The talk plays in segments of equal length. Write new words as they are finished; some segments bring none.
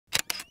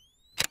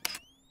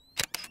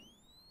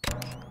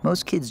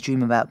Most kids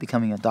dream about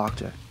becoming a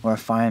doctor or a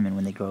fireman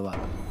when they grow up.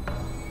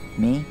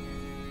 Me?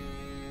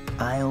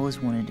 I always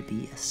wanted to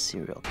be a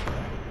serial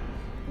killer.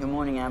 Good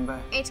morning,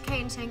 Amber. HK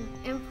and Chink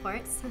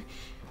Imports.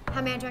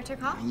 How may I direct your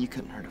call? You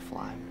couldn't hurt a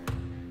fly.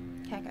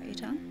 Cat got your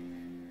tongue?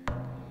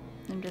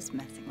 I'm just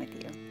messing with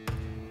you.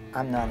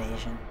 I'm not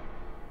Asian.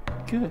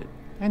 Good.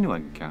 I knew I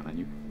could count on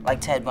you. Like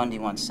Ted Bundy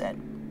once said,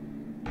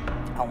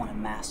 I want to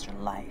master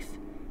life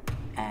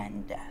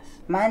and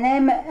death. My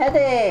name is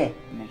Eddie.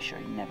 Make sure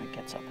he never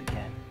gets up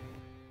again.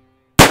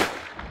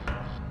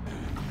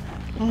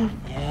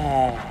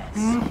 Yes,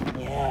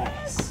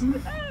 yes.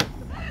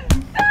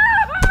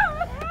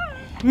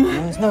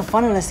 It's no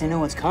fun unless they know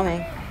what's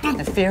coming.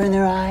 The fear in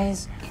their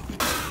eyes.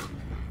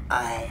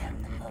 I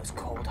am the most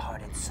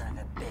cold-hearted son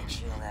of a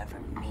bitch you'll ever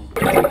meet.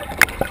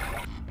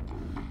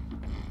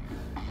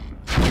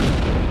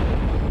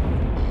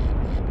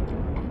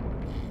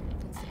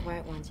 It's the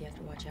quiet ones you have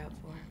to watch out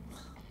for.